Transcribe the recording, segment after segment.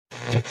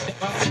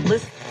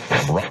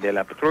De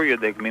la patrulla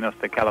de Caminos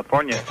de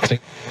California.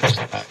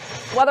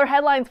 Weather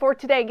headlines for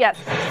today, yes.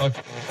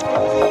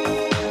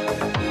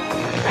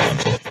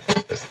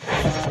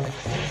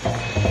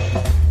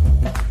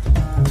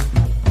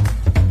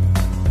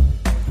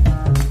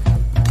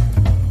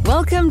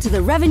 Welcome to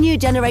the Revenue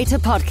Generator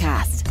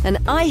Podcast, an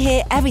I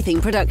Hear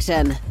Everything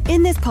production.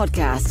 In this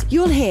podcast,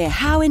 you'll hear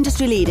how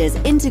industry leaders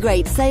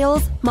integrate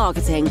sales,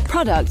 marketing,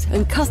 product,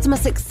 and customer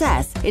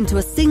success into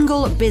a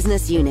single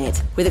business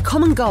unit with a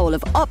common goal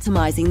of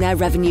optimizing their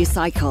revenue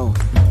cycle.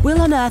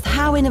 We'll unearth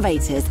how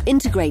innovators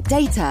integrate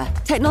data,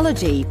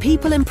 technology,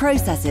 people, and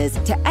processes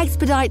to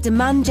expedite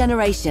demand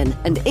generation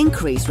and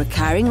increase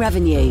recurring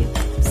revenue.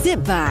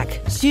 Sit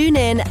back, tune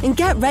in, and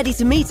get ready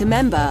to meet a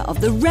member of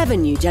the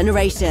revenue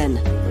generation.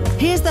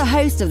 Here's the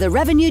host of the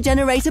Revenue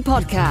Generator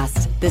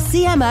Podcast, the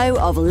CMO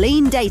of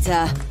Lean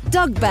Data,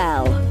 Doug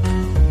Bell.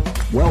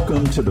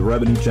 Welcome to the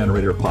Revenue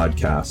Generator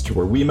Podcast,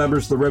 where we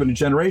members of the Revenue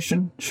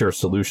Generation share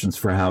solutions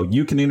for how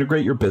you can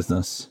integrate your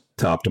business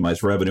to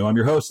optimize revenue. I'm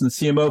your host and the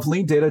CMO of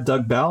Lean Data,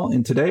 Doug Bell,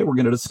 and today we're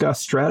going to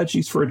discuss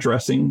strategies for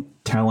addressing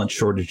talent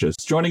shortages.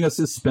 Joining us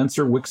is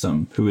Spencer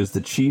Wixom, who is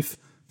the Chief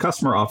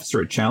Customer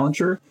Officer at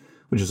Challenger,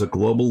 which is a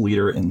global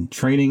leader in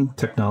training,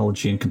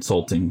 technology, and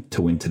consulting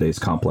to win today's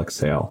complex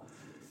sale.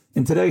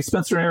 And today,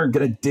 Spencer and I are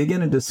going to dig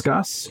in and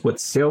discuss what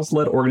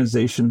sales-led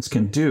organizations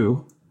can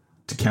do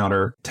to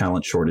counter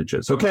talent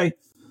shortages. Okay,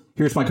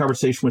 here's my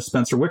conversation with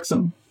Spencer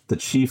Wixom, the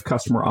Chief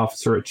Customer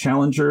Officer at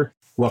Challenger.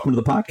 Welcome to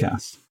the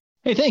podcast.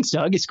 Hey, thanks,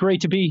 Doug. It's great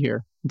to be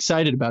here.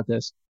 Excited about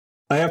this.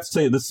 I have to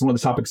say, this is one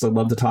of the topics I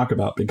love to talk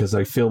about because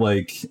I feel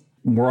like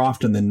more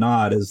often than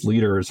not, as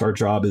leaders, our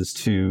job is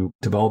to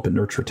develop and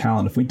nurture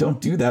talent. If we don't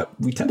do that,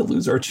 we tend to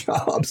lose our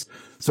jobs.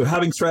 So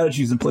having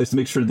strategies in place to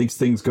make sure these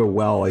things go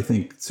well, I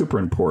think super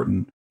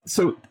important.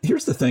 So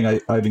here's the thing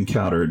I've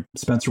encountered,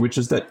 Spencer, which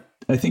is that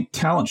I think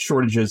talent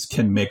shortages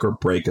can make or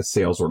break a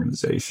sales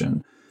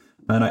organization.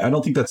 And I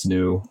don't think that's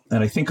new.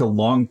 And I think a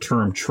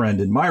long-term trend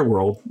in my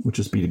world, which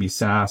is B2B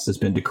SaaS, has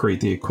been to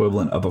create the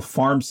equivalent of a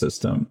farm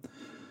system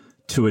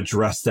to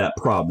address that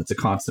problem. It's a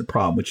constant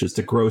problem, which is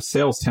to grow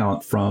sales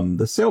talent from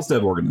the sales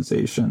dev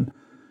organization.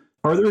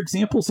 Are there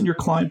examples in your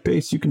client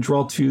base you can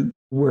draw to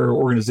where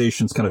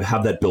organizations kind of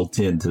have that built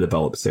in to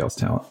develop sales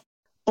talent?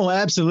 Oh,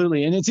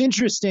 absolutely. And it's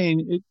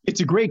interesting.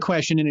 It's a great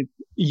question. And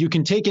you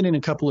can take it in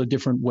a couple of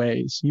different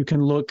ways. You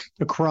can look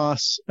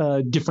across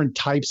different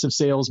types of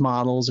sales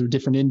models or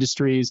different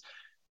industries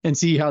and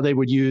see how they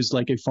would use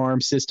like a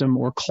farm system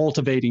or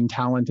cultivating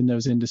talent in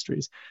those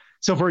industries.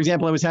 So, for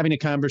example, I was having a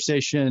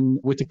conversation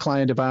with a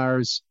client of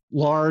ours,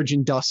 large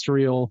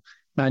industrial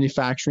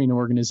manufacturing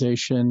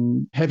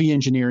organization, heavy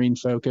engineering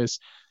focus,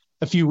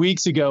 a few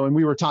weeks ago, and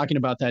we were talking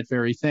about that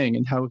very thing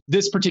and how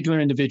this particular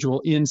individual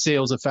in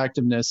sales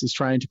effectiveness is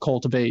trying to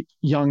cultivate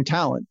young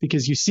talent.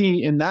 Because you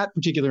see in that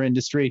particular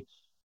industry,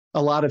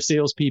 a lot of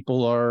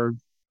salespeople are,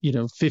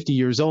 50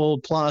 years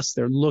old plus.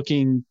 They're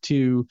looking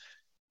to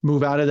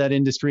move out of that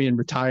industry and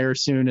retire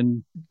soon.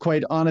 And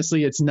quite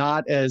honestly, it's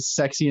not as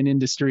sexy an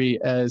industry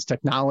as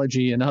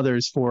technology and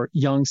others for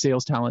young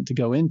sales talent to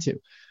go into.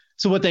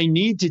 So what they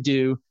need to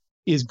do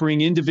is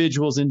bring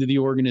individuals into the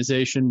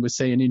organization with,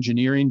 say, an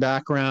engineering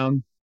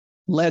background,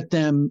 let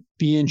them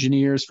be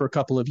engineers for a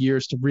couple of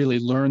years to really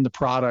learn the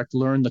product,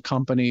 learn the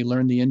company,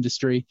 learn the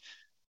industry,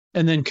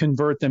 and then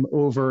convert them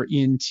over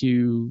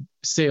into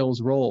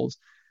sales roles.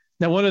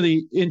 Now, one of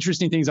the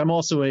interesting things, I'm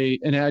also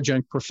an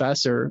adjunct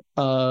professor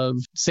of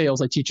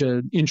sales. I teach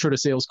an intro to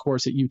sales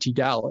course at UT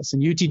Dallas.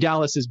 And UT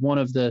Dallas is one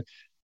of the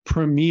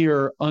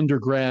premier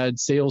undergrad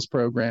sales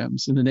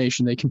programs in the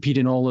nation. They compete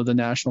in all of the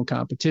national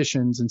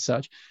competitions and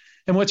such.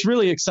 And what's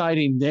really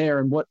exciting there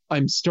and what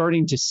I'm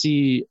starting to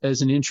see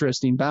as an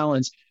interesting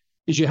balance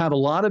is you have a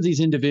lot of these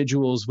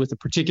individuals with a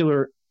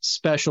particular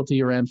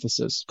specialty or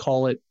emphasis,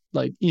 call it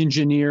like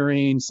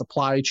engineering,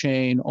 supply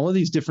chain, all of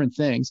these different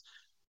things,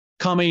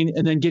 coming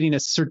and then getting a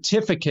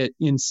certificate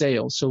in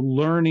sales. So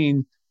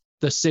learning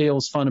the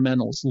sales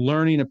fundamentals,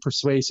 learning a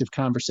persuasive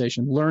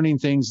conversation, learning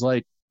things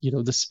like,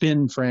 the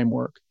SPIN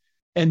framework,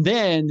 and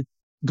then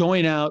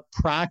going out,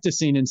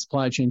 practicing in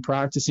supply chain,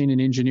 practicing in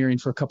engineering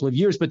for a couple of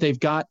years, but they've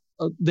got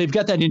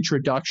that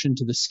introduction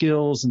to the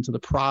skills and to the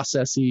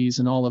processes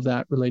and all of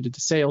that related to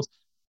sales,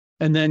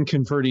 and then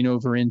converting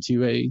over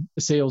into a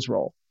sales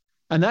role.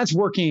 And that's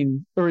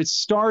working, or it's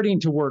starting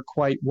to work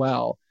quite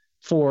well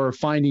for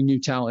finding new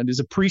talent, is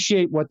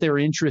appreciate what they're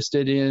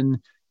interested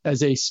in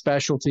as a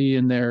specialty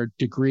in their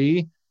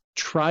degree,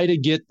 try to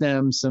get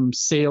them some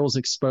sales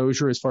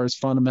exposure as far as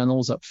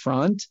fundamentals up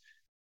front,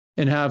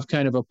 and have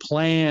kind of a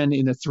plan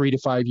in a 3 to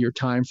 5 year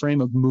time frame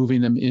of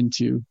moving them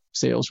into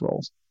sales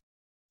roles.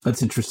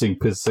 That's interesting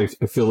because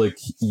I feel like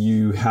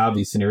you have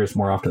these scenarios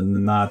more often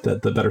than not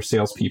that the better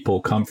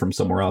salespeople come from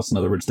somewhere else. In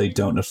other words, they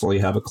don't necessarily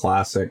have a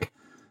classic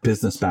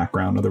business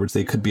background. In other words,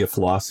 they could be a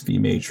philosophy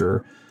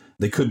major.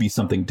 They could be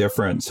something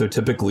different. So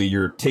typically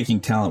you're taking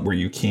talent where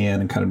you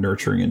can and kind of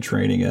nurturing and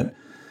training it.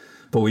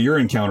 But what you're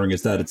encountering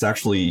is that it's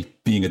actually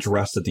being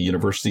addressed at the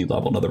university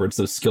level. In other words,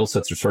 those skill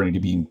sets are starting to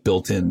be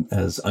built in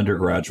as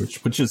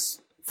undergraduates, which is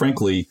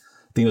frankly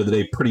at the end of the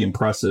day, pretty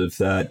impressive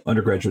that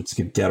undergraduates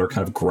could get or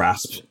kind of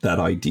grasp that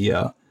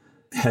idea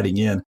heading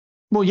in.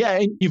 Well, yeah,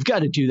 and you've got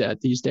to do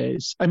that these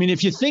days. I mean,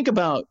 if you think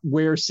about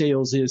where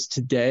sales is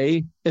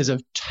today as a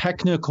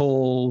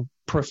technical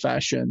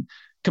profession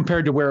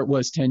compared to where it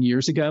was 10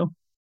 years ago,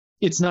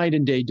 it's night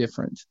and day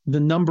different.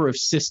 The number of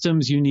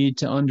systems you need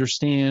to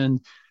understand,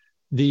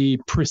 the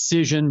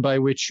precision by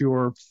which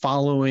you're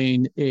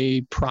following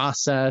a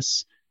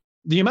process,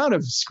 the amount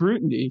of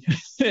scrutiny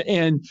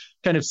and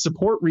kind of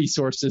support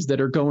resources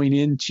that are going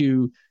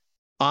into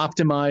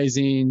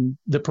optimizing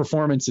the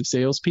performance of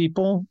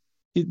salespeople,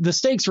 the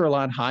stakes are a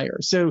lot higher.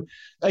 So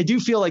I do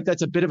feel like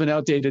that's a bit of an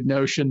outdated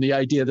notion, the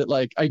idea that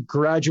like I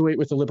graduate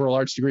with a liberal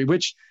arts degree,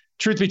 which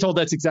truth be told,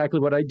 that's exactly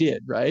what I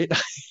did, right?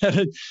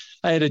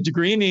 I had a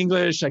degree in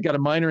English. I got a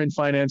minor in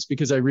finance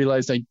because I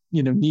realized I,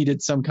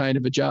 needed some kind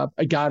of a job.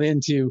 I got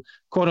into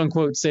quote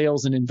unquote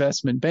sales and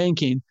investment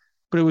banking,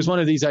 but it was one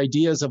of these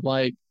ideas of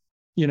like,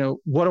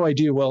 what do I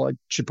do? Well, I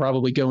should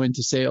probably go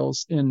into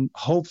sales, and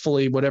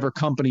hopefully whatever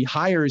company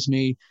hires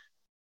me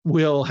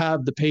will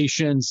have the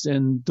patience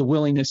and the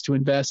willingness to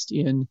invest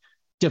in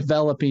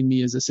developing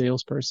me as a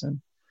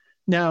salesperson.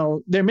 Now,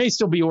 there may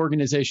still be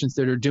organizations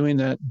that are doing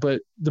that,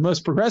 but the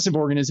most progressive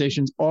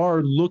organizations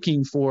are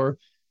looking for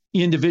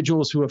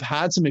individuals who have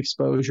had some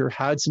exposure,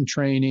 had some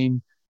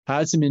training,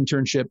 had some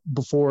internship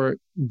before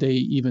they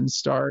even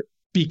start,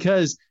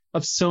 because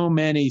of so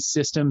many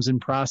systems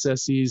and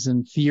processes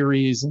and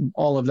theories and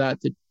all of that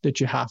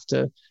you have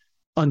to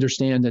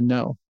understand and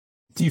know.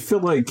 Do you feel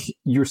like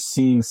you're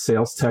seeing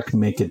sales tech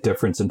make a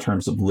difference in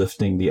terms of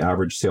lifting the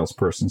average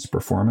salesperson's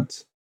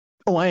performance?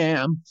 Oh, I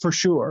am, for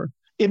sure.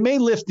 It may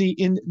lift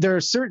there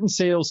are certain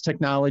sales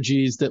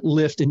technologies that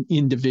lift an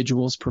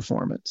individual's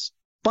performance.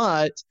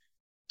 But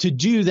to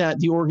do that,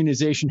 the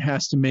organization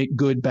has to make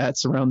good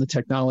bets around the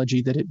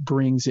technology that it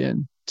brings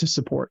in to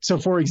support. So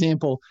for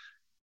example,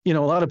 a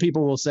lot of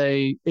people will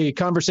say a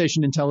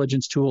conversation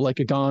intelligence tool like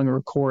a Gong or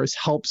a Chorus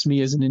helps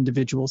me as an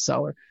individual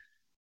seller.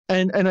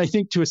 And I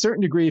think to a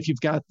certain degree, if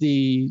you've got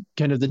the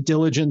kind of the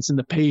diligence and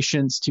the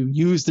patience to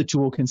use the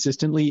tool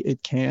consistently,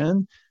 it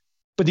can.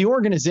 But the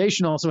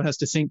organization also has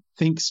to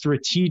think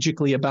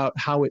strategically about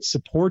how it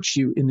supports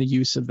you in the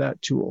use of that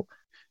tool.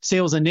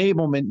 Sales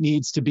enablement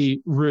needs to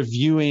be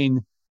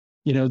reviewing,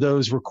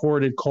 those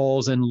recorded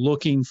calls and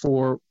looking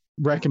for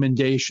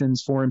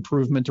recommendations for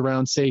improvement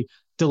around, say,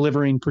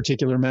 delivering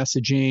particular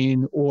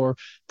messaging or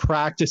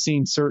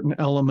practicing certain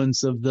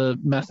elements of the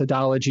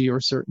methodology or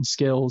certain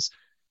skills.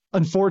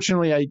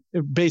 Unfortunately,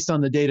 based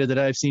on the data that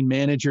I've seen,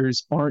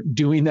 managers aren't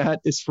doing that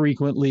as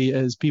frequently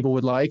as people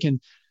would like.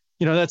 And,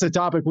 that's a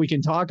topic we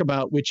can talk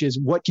about, which is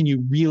what can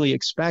you really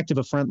expect of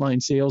a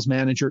frontline sales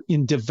manager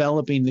in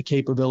developing the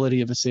capability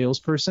of a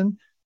salesperson?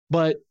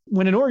 But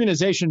when an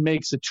organization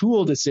makes a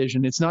tool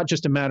decision, it's not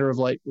just a matter of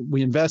like,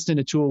 we invest in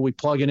a tool, we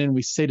plug it in,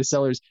 we say to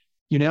sellers,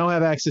 you now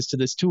have access to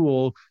this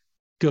tool,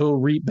 go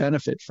reap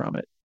benefit from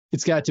it.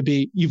 It's got to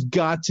be, you've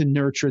got to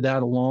nurture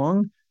that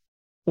along,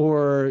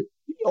 or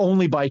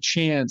only by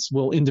chance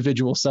will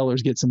individual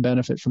sellers get some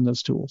benefit from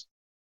those tools.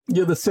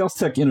 Yeah, the sales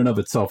tech in and of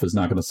itself is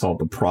not going to solve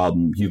the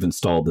problem you've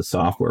installed the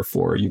software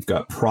for. You've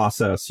got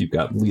process, you've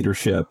got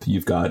leadership,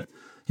 you've got,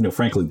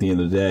 frankly, at the end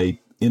of the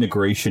day,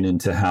 integration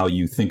into how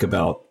you think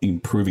about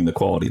improving the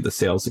quality of the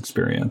sales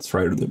experience,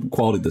 right? Or the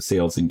quality of the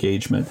sales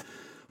engagement.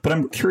 But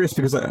I'm curious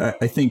because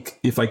I think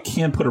if I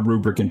can put a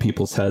rubric in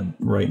people's head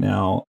right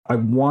now, I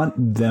want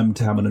them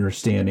to have an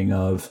understanding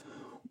of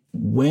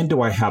when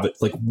do I have it?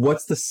 Like,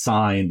 what's the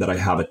sign that I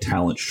have a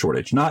talent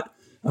shortage? Not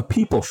a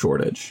people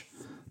shortage,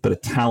 but a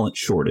talent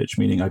shortage,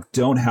 meaning I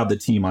don't have the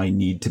team I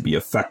need to be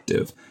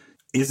effective.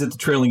 Is it the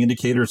trailing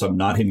indicators? I'm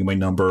not hitting my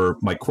number.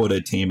 My quota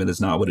attainment is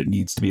not what it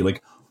needs to be.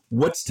 Like,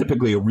 what's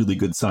typically a really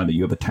good sign that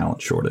you have a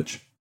talent shortage?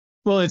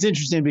 Well, it's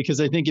interesting because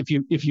I think if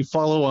you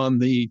follow on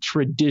the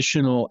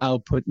traditional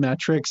output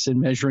metrics and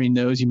measuring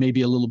those, you may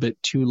be a little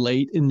bit too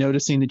late in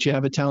noticing that you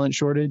have a talent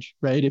shortage,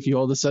 right? If you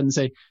all of a sudden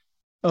say,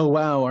 oh,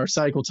 wow, our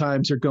cycle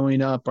times are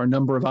going up, our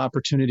number of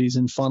opportunities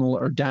in funnel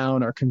are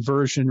down, our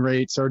conversion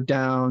rates are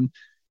down,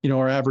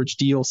 our average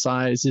deal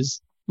size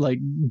is like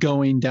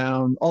going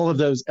down, all of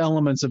those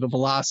elements of a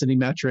velocity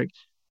metric,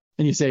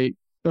 and you say,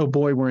 oh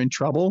boy, we're in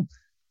trouble.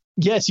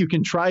 Yes, you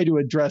can try to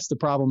address the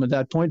problem at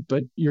that point,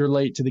 but you're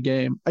late to the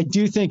game. I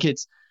do think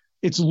it's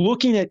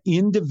looking at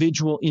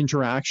individual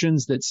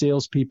interactions that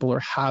salespeople are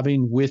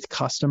having with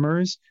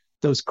customers,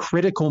 those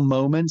critical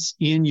moments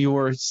in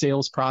your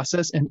sales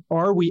process, and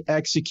are we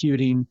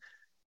executing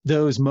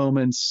those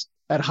moments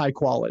at high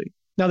quality?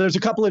 Now, there's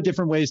a couple of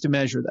different ways to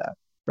measure that,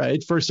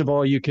 right? First of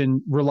all, you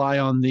can rely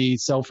on the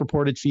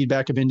self-reported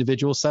feedback of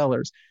individual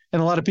sellers.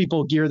 And a lot of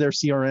people gear their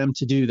CRM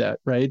to do that,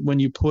 right? When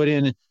you put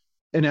in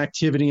an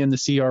activity in the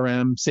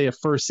CRM, say a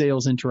first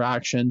sales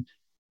interaction,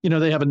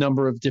 they have a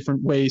number of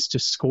different ways to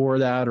score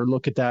that or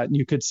look at that. And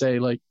you could say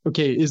like,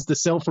 okay, is the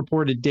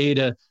self-reported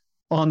data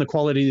on the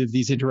quality of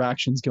these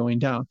interactions going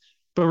down?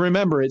 But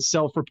remember, it's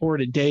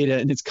self-reported data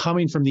and it's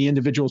coming from the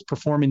individuals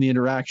performing the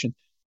interaction.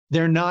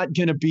 They're not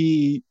going to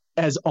be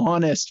as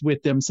honest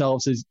with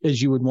themselves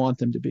as you would want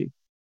them to be.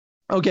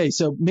 Okay,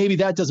 so maybe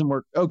that doesn't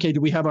work. Okay,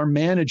 do we have our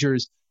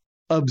managers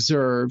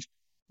observe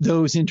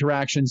those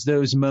interactions,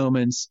 those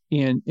moments,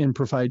 and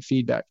provide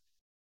feedback?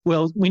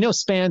 Well, we know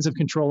spans of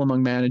control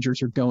among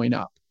managers are going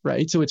up,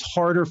 right? So it's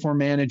harder for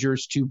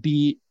managers to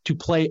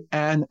play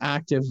an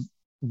active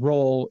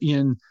role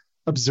in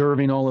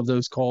observing all of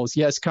those calls.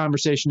 Yes,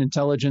 conversation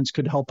intelligence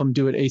could help them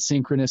do it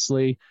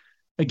asynchronously.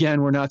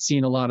 Again, we're not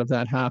seeing a lot of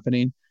that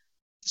happening.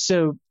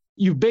 So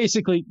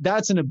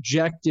that's an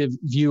objective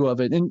view of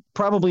it, and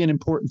probably an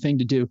important thing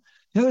to do.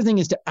 The other thing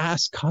is to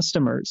ask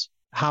customers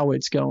how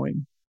it's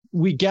going.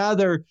 We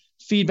gather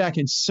feedback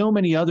in so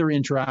many other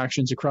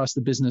interactions across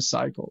the business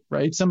cycle,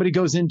 right? Somebody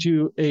goes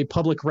into a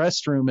public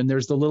restroom and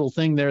there's the little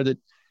thing there that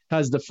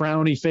has the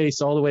frowny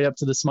face all the way up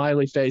to the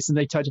smiley face, and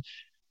they touch it.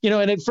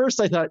 And at first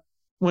I thought,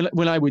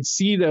 when I would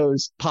see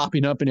those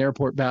popping up in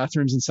airport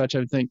bathrooms and such, I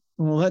would think,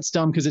 well, that's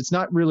dumb because it's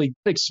not really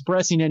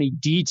expressing any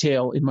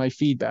detail in my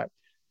feedback.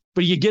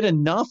 But you get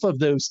enough of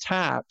those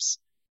taps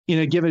in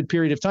a given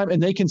period of time,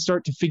 and they can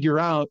start to figure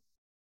out,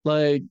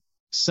 like,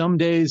 some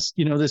days,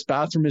 this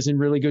bathroom is in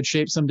really good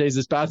shape. Some days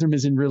this bathroom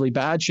is in really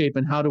bad shape.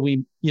 And how do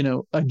we,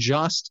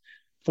 adjust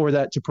for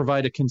that to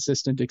provide a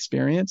consistent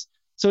experience?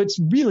 So it's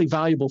really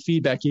valuable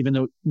feedback, even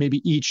though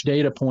maybe each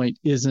data point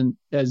isn't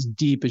as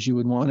deep as you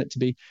would want it to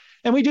be.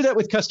 And we do that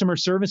with customer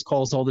service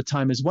calls all the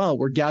time as well.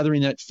 We're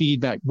gathering that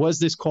feedback. Was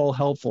this call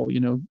helpful?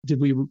 Did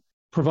we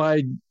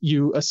provide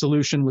you a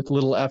solution with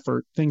little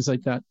effort? Things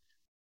like that.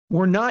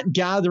 We're not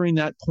gathering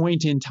that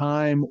point in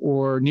time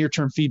or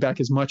near-term feedback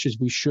as much as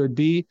we should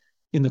be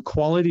in the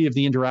quality of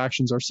the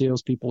interactions our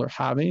salespeople are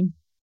having,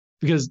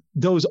 because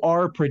those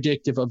are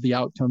predictive of the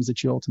outcomes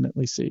that you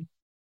ultimately see.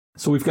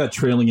 So we've got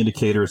trailing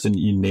indicators, and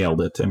you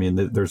nailed it. I mean,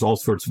 there's all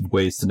sorts of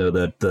ways to know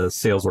that the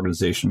sales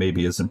organization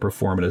maybe isn't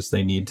performing as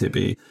they need to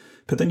be.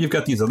 But then you've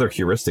got these other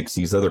heuristics,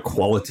 these other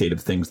qualitative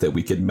things that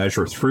we could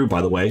measure through,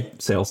 by the way,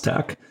 sales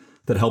tech,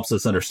 that helps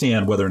us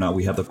understand whether or not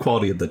we have the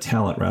quality of the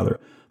talent, rather.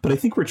 But I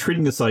think we're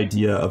treating this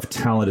idea of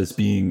talent as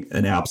being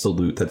an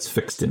absolute that's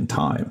fixed in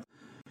time.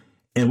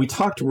 And we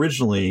talked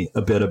originally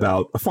a bit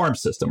about a farm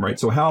system, right?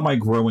 So how am I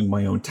growing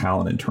my own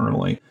talent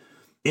internally?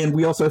 And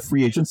we also have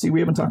free agency we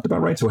haven't talked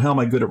about, right? So how am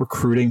I good at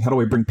recruiting? How do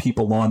I bring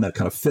people on that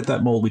kind of fit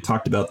that mold? We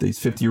talked about these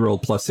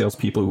 50-year-old plus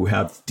salespeople who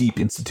have deep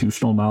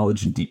institutional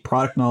knowledge and deep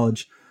product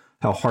knowledge,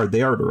 how hard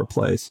they are to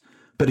replace.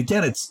 But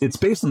again, it's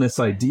based on this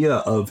idea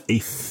of a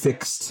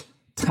fixed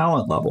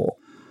talent level.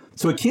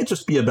 So it can't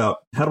just be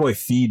about how do I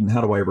feed and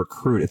how do I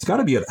recruit? It's got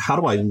to be how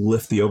do I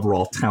lift the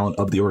overall talent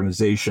of the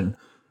organization?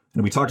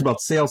 And we talked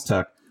about sales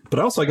tech, but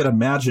also I got to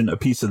imagine a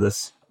piece of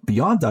this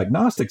beyond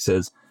diagnostics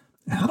is,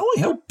 how do I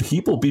help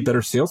people be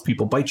better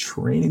salespeople? By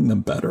training them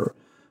better,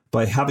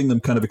 by having them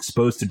kind of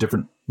exposed to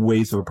different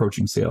ways of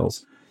approaching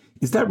sales.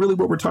 Is that really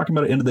what we're talking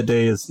about at the end of the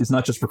day is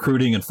not just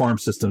recruiting and farm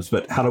systems,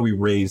 but how do we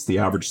raise the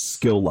average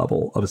skill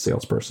level of a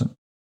salesperson?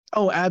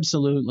 Oh,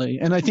 absolutely.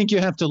 And I think you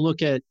have to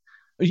look at,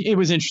 it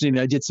was interesting.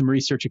 I did some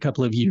research a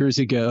couple of years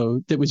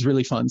ago that was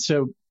really fun.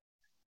 So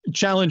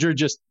Challenger,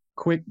 just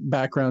quick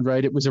background,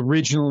 right? It was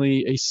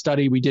originally a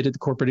study we did at the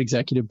corporate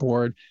executive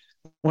board,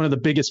 one of the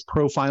biggest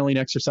profiling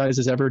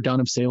exercises ever done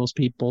of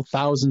salespeople,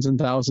 thousands and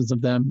thousands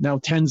of them, now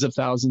tens of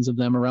thousands of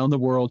them around the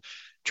world,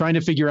 trying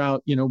to figure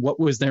out, what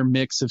was their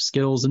mix of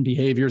skills and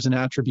behaviors and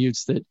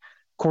attributes that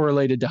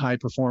correlated to high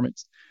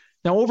performance.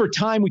 Now, over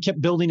time, we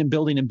kept building and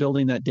building and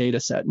building that data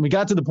set. And we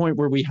got to the point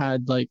where we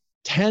had like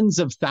tens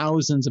of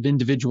thousands of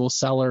individual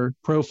seller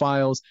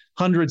profiles,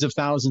 hundreds of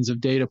thousands of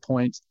data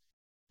points.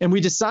 And we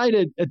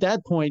decided at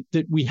that point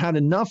that we had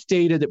enough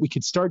data that we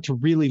could start to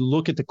really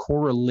look at the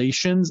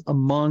correlations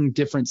among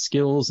different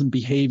skills and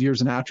behaviors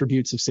and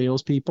attributes of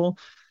salespeople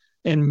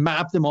and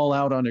map them all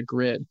out on a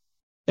grid.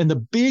 And the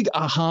big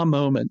aha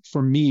moment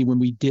for me when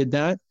we did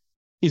that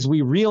is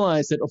we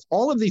realized that of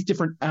all of these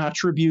different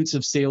attributes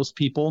of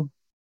salespeople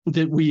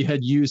that we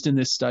had used in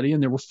this study,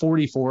 and there were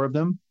 44 of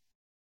them,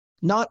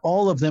 not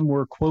all of them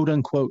were quote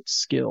unquote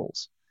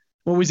skills.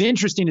 What was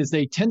interesting is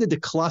they tended to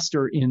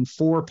cluster in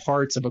 4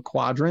 parts of a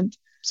quadrant.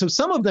 So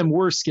some of them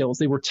were skills.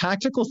 They were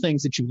tactical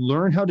things that you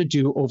learn how to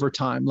do over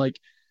time, like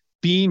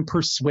being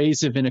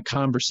persuasive in a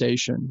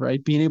conversation,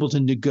 right? Being able to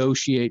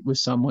negotiate with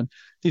someone.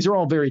 These are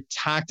all very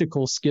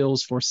tactical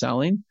skills for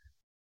selling.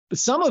 But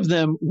some of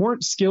them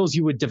weren't skills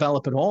you would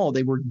develop at all.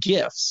 They were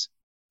gifts,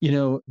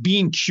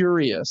 being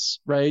curious,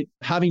 right?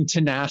 Having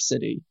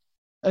tenacity.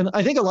 And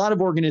I think a lot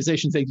of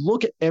organizations, they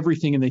look at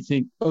everything and they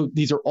think, oh,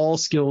 these are all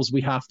skills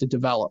we have to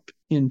develop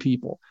in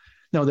people.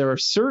 Now, there are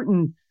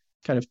certain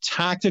kind of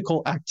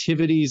tactical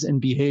activities and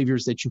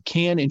behaviors that you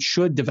can and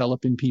should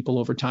develop in people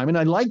over time. And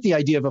I like the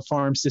idea of a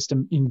farm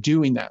system in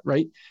doing that,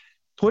 right?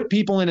 Put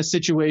people in a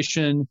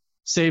situation,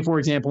 say, for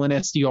example, an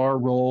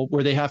SDR role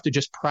where they have to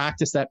just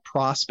practice that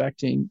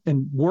prospecting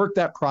and work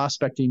that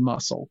prospecting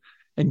muscle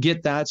and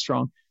get that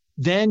strong.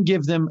 Then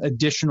give them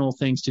additional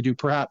things to do,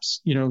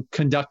 perhaps,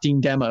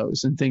 conducting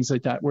demos and things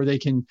like that, where they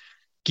can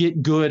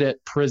get good at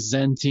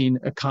presenting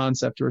a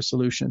concept or a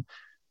solution.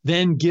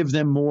 Then give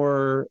them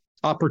more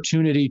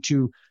opportunity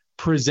to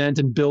present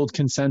and build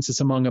consensus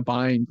among a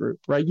buying group,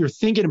 right? You're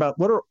thinking about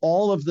what are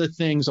all of the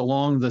things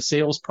along the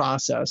sales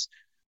process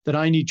that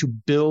I need to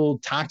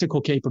build tactical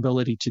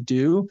capability to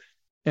do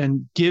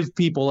and give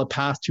people a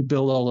path to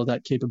build all of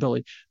that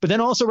capability. But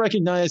then also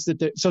recognize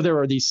that so there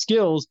are these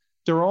skills,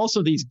 there are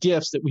also these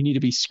gifts that we need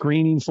to be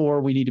screening for,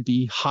 we need to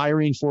be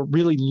hiring for,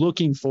 really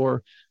looking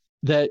for,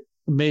 that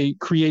may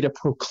create a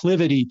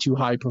proclivity to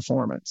high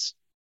performance.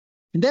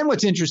 And then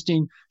what's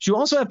interesting is you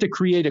also have to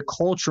create a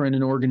culture in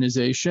an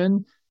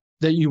organization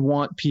that you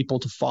want people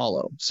to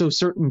follow. So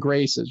certain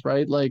graces,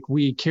 right? Like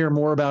we care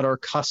more about our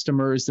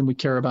customers than we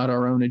care about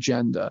our own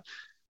agenda.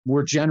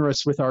 We're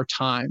generous with our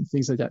time,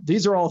 things like that.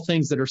 These are all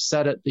things that are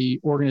set at the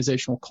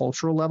organizational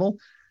cultural level.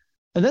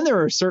 And then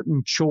there are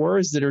certain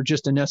chores that are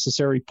just a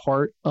necessary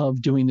part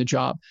of doing the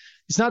job.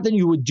 It's not that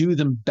you would do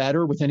them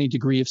better with any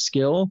degree of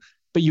skill,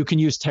 but you can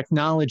use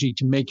technology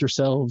to make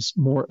yourselves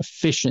more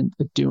efficient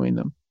at doing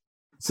them.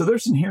 So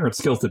there's inherent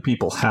skills that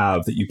people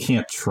have that you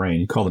can't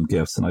train. You call them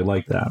gifts, and I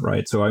like that,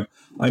 right? So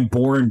I'm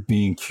born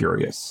being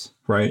curious,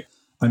 right?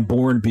 I'm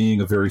born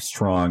being a very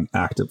strong,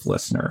 active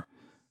listener,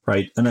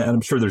 right? And I'm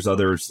sure there's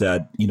others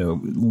that,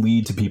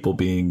 lead to people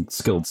being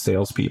skilled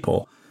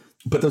salespeople,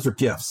 but those are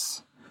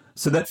gifts.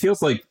 So that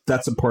feels like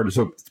that's a part of,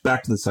 so it's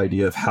back to this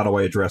idea of how do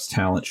I address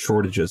talent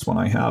shortages when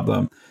I have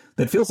them?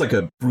 That feels like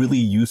a really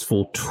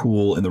useful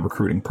tool in the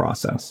recruiting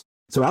process.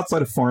 So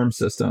outside of farm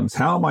systems,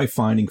 how am I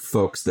finding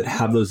folks that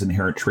have those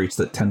inherent traits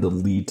that tend to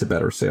lead to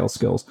better sales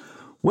skills?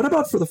 What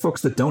about for the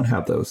folks that don't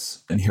have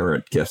those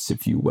inherent gifts,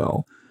 if you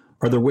will?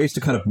 Are there ways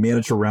to kind of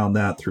manage around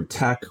that through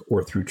tech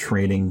or through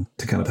training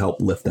to kind of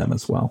help lift them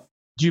as well?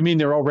 Do you mean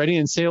they're already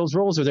in sales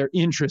roles or they're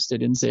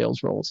interested in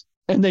sales roles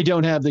and they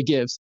don't have the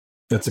gifts?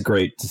 That's a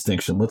great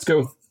distinction. Let's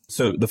go.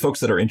 So the folks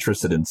that are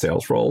interested in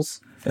sales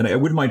roles, and I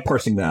wouldn't mind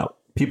parsing that out.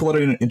 People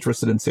that are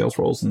interested in sales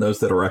roles and those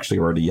that are actually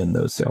already in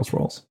those sales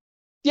roles.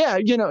 Yeah,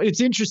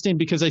 it's interesting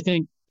because I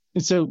think,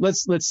 so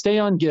let's stay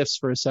on gifts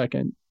for a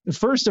second.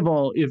 First of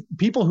all, if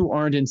people who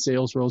aren't in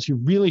sales roles, you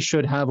really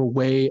should have a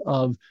way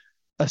of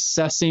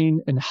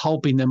assessing and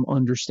helping them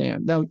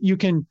understand. Now, you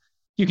can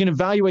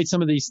evaluate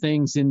some of these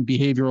things in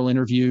behavioral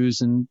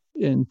interviews and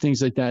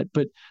things like that,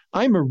 but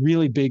I'm a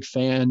really big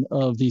fan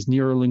of these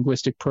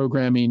neuro-linguistic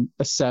programming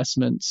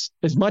assessments.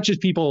 As much as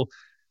people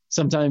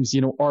sometimes,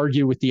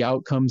 argue with the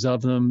outcomes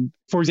of them.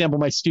 For example,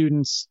 my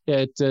students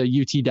at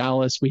UT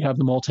Dallas, we have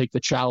them all take the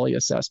Chally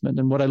assessment.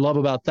 And what I love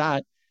about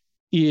that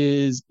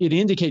is it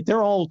indicates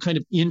they're all kind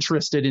of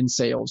interested in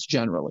sales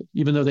generally,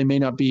 even though they may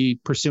not be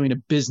pursuing a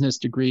business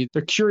degree.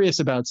 They're curious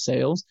about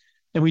sales.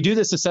 And we do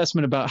this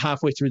assessment about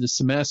halfway through the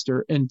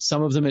semester. And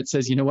some of them, it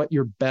says,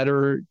 you're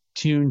better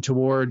tuned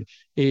toward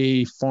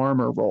a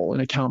farmer role, an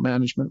account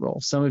management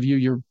role. Some of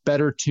you're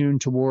better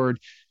tuned toward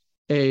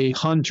a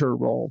hunter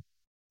role.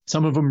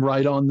 Some of them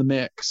right on the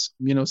mix,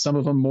 some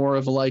of them more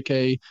of like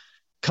a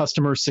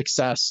customer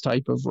success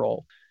type of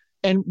role.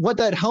 And what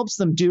that helps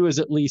them do is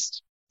at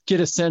least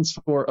get a sense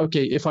for,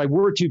 okay, if I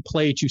were to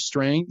play to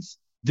strength,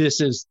 this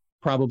is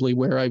probably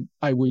where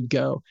I would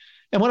go.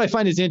 And what I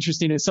find is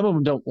interesting is some of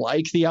them don't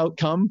like the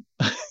outcome.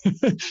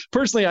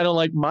 Personally, I don't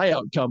like my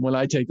outcome when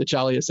I take the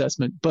Chally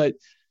assessment, but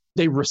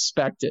they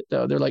respect it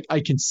though. They're like, I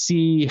can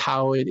see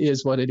how it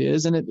is what it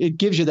is. And it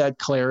gives you that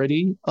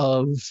clarity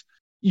of,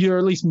 you're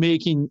at least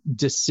making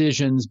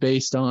decisions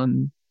based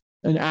on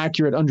an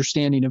accurate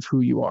understanding of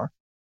who you are.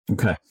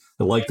 Okay.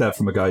 I like that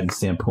from a guidance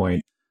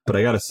standpoint. But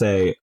I got to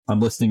say, I'm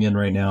listening in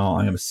right now.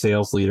 I am a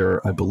sales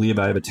leader. I believe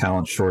I have a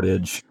talent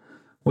shortage.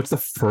 What's the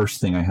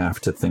first thing I have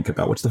to think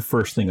about? What's the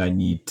first thing I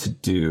need to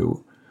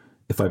do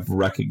if I've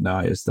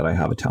recognized that I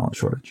have a talent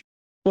shortage?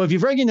 Well, if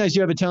you've recognized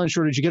you have a talent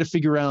shortage, you got to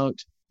figure out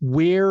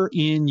where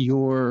in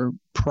your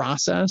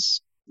process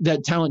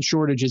that talent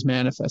shortage is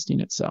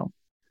manifesting itself.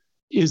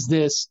 Is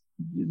this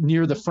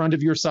near the front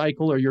of your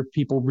cycle? Are your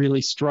people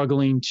really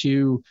struggling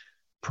to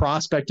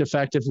prospect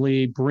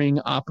effectively, bring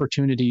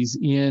opportunities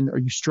in? Are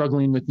you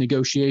struggling with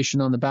negotiation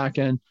on the back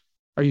end?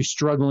 Are you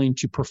struggling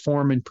to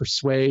perform and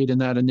persuade in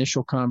that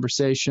initial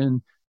conversation?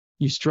 Are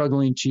you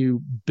struggling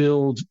to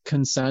build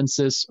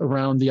consensus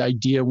around the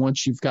idea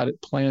once you've got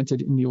it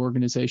planted in the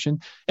organization?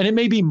 And it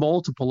may be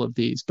multiple of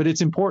these, but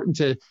it's important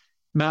to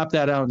map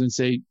that out and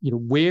say,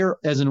 where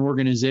as an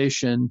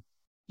organization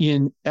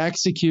in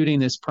executing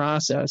this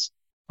process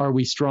are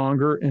we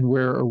stronger and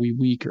where are we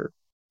weaker?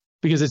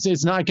 Because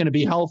it's not going to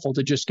be helpful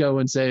to just go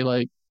and say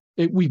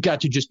we've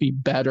got to just be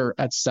better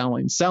at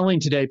selling. Selling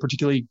today,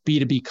 particularly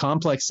B2B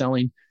complex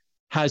selling,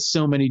 has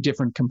so many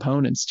different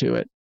components to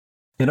it.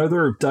 And are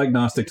there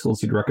diagnostic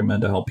tools you'd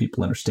recommend to help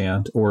people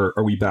understand? Or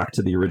are we back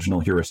to the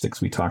original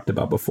heuristics we talked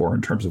about before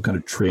in terms of kind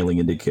of trailing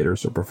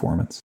indicators of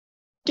performance?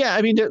 Yeah,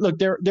 I mean, look,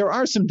 there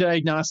are some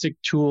diagnostic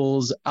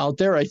tools out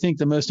there. I think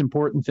the most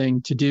important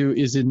thing to do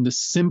is in the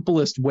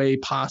simplest way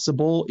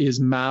possible is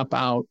map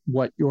out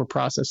what your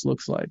process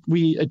looks like.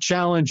 We at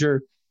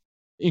Challenger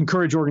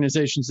encourage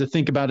organizations to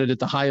think about it at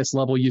the highest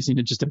level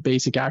using just a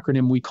basic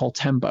acronym we call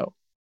TEMPO.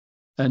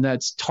 And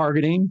that's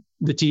targeting.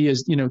 The T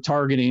is,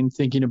 targeting,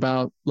 thinking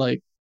about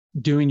like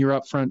doing your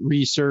upfront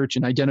research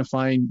and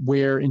identifying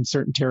where in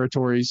certain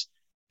territories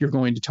you're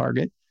going to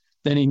target.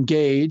 Then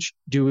engage.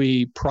 Do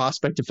we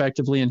prospect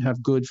effectively and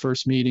have good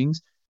first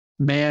meetings?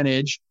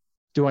 Manage.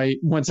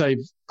 Once I've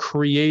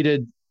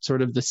created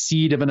sort of the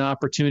seed of an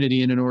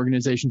opportunity in an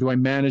organization, do I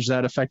manage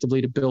that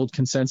effectively to build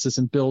consensus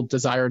and build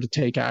desire to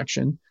take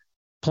action?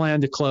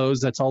 Plan to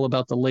close. That's all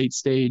about the late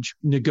stage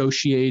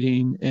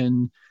negotiating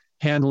and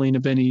handling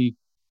of any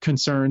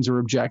concerns or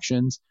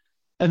objections.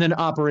 And then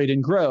operate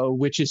and grow,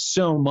 which is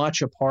so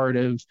much a part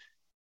of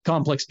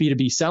complex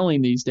B2B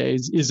selling these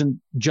days, isn't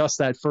just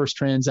that first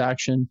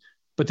transaction,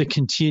 but the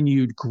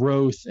continued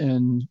growth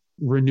and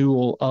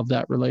renewal of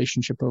that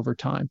relationship over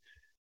time.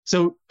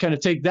 So kind of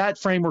take that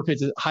framework at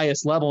the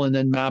highest level and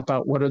then map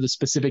out what are the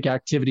specific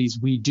activities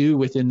we do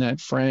within that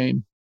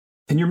frame.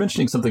 And you're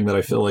mentioning something that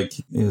I feel like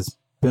has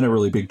been a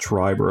really big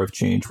driver of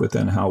change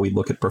within how we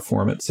look at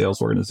performance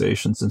sales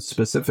organizations, and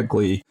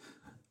specifically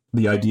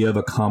the idea of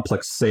a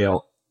complex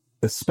sale,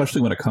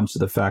 especially when it comes to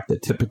the fact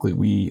that typically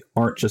we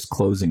aren't just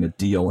closing a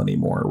deal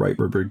anymore, right?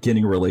 We're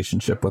beginning a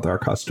relationship with our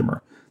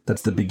customer.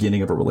 That's the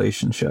beginning of a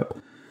relationship.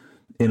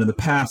 And in the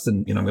past,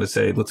 and I'm going to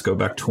say, let's go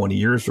back 20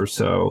 years or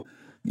so,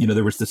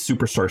 there was the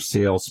superstar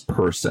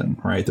salesperson,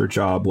 right? Their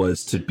job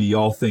was to be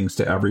all things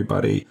to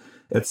everybody.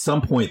 At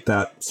some point,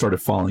 that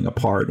started falling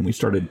apart, and we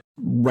started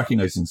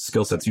recognizing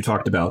skill sets. You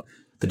talked about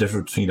the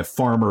difference between a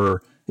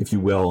farmer, if you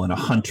will, and a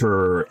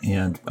hunter,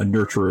 and a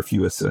nurturer, if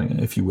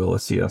you will, a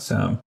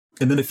CSM.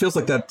 And then it feels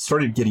like that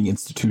started getting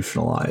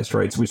institutionalized,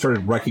 right? So we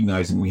started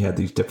recognizing we had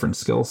these different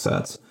skill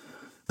sets.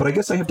 But I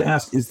guess I have to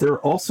ask, is there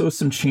also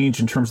some change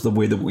in terms of the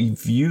way that we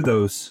view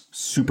those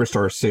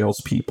superstar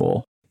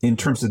salespeople in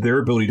terms of their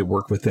ability to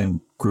work within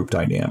group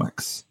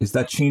dynamics? Is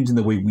that changing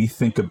the way we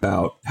think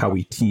about how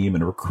we team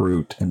and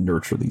recruit and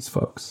nurture these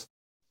folks?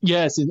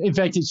 Yes. In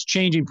fact, it's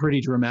changing pretty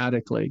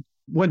dramatically.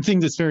 One thing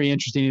that's very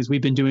interesting is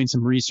we've been doing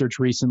some research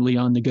recently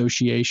on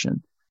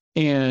negotiation.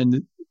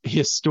 And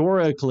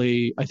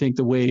historically, I think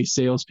the way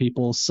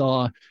salespeople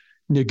saw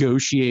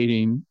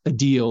negotiating a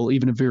deal,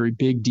 even a very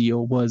big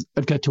deal, was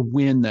I've got to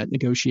win that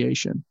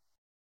negotiation.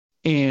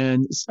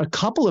 And a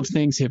couple of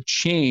things have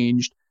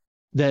changed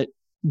that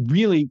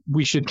really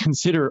we should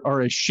consider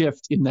are a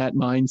shift in that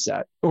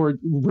mindset, or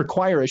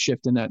require a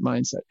shift in that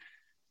mindset.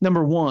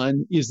 Number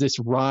one is this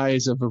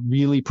rise of a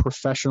really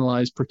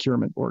professionalized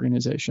procurement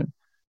organization.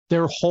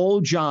 Their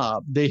whole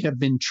job, they have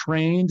been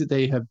trained,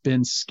 they have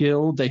been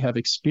skilled, they have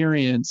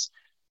experience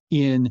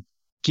in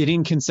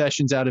getting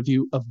concessions out of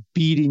you, of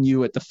beating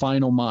you at the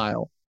final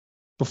mile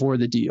before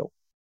the deal.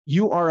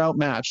 You are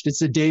outmatched.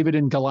 It's a David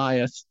and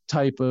Goliath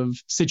type of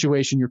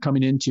situation you're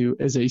coming into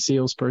as a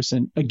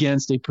salesperson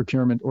against a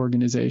procurement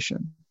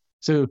organization.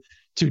 So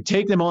to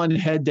take them on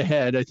head to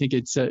head, I think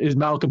it's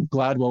Malcolm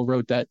Gladwell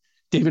wrote that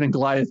David and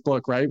Goliath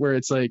book, right? Where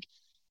it's like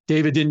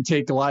David didn't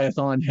take Goliath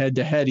on head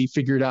to head. He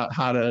figured out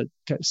how to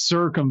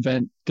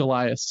circumvent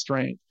Goliath's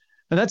strength.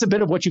 And that's a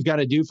bit of what you've got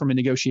to do from a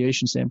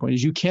negotiation standpoint,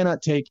 is you cannot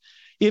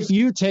if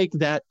you take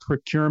that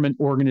procurement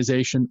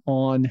organization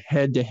on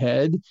head to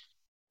head,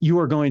 you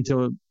are going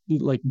to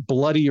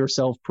bloody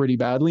yourself pretty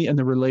badly, and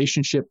the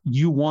relationship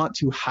you want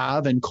to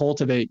have and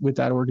cultivate with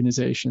that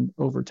organization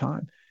over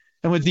time.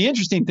 And what the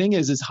interesting thing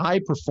is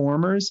high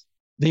performers,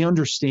 they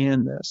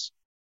understand this,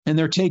 and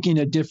they're taking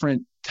a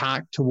different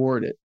tack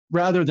toward it.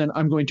 Rather than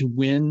I'm going to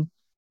win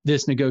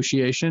this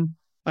negotiation,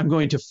 I'm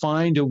going to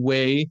find a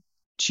way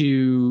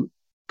to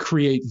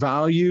create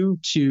value,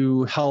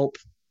 to help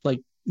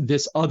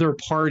this other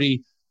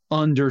party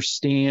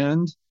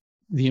understand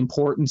the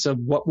importance of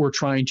what we're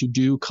trying to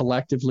do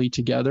collectively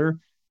together.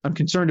 I'm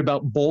concerned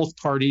about both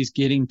parties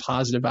getting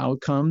positive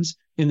outcomes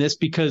in this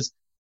because,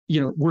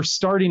 we're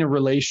starting a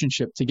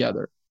relationship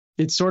together.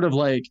 It's sort of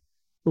like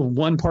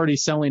one party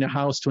selling a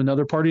house to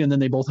another party, and then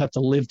they both have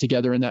to live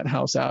together in that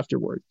house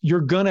afterward.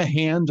 You're going to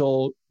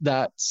handle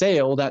that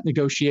sale, that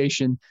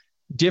negotiation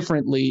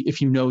differently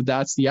if you know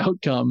that's the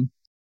outcome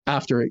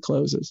after it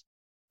closes.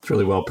 It's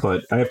really well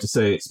put. I have to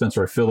say,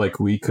 Spencer, I feel like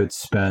we could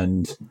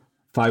spend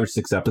 5 or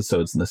 6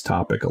 episodes in this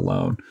topic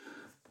alone,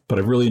 but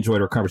I really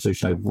enjoyed our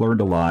conversation. I learned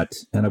a lot,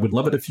 and I would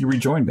love it if you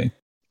rejoined me.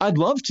 I'd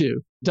love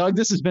to. Doug,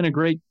 this has been a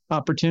great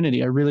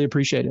opportunity. I really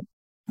appreciate it.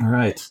 All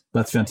right.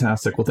 That's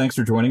fantastic. Well, thanks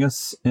for joining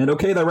us. And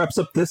okay, that wraps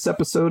up this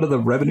episode of the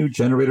Revenue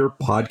Generator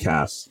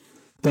Podcast.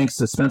 Thanks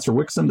to Spencer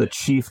Wixom, the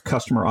Chief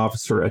Customer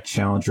Officer at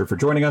Challenger, for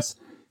joining us.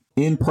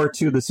 In part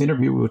 2 of this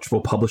interview, which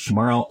we'll publish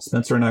tomorrow,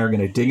 Spencer and I are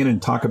going to dig in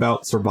and talk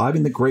about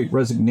surviving the Great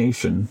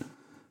Resignation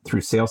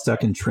through sales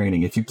tech and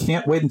training. If you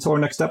can't wait until our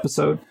next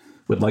episode,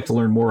 would like to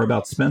learn more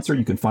about Spencer,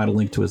 you can find a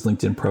link to his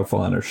LinkedIn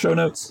profile in our show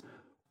notes,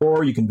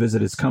 or you can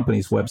visit his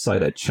company's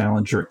website at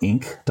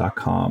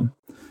challengerinc.com.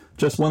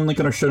 Just one link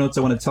in our show notes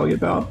I want to tell you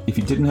about. If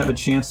you didn't have a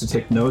chance to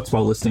take notes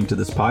while listening to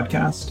this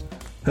podcast,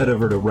 head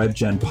over to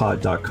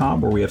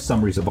revgenpod.com, where we have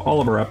summaries of all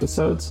of our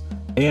episodes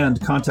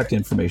and contact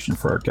information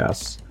for our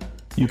guests.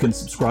 You can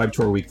subscribe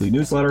to our weekly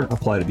newsletter,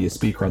 apply to be a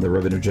speaker on the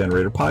Revenue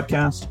Generator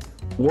Podcast,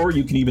 or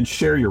you can even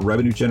share your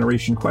revenue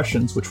generation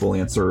questions, which we'll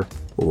answer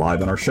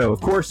live on our show. Of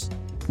course,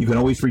 You can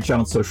always reach out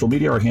on social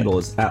media. Our handle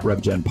is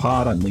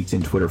 @RevGenPod on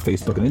LinkedIn, Twitter,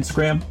 Facebook, and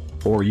Instagram.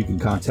 Or you can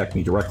contact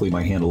me directly.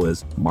 My handle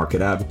is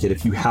Market Advocate.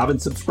 If you haven't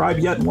subscribed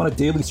yet and want a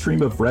daily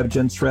stream of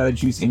RevGen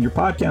strategies in your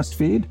podcast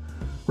feed,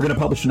 we're going to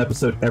publish an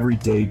episode every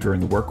day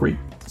during the work week.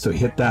 So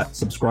hit that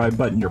subscribe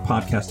button in your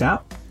podcast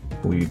app.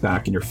 We'll be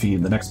back in your feed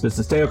in the next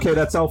business day. Okay,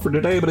 that's all for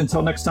today. But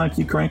until next time,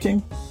 keep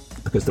cranking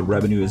because the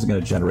revenue isn't going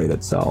to generate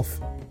itself.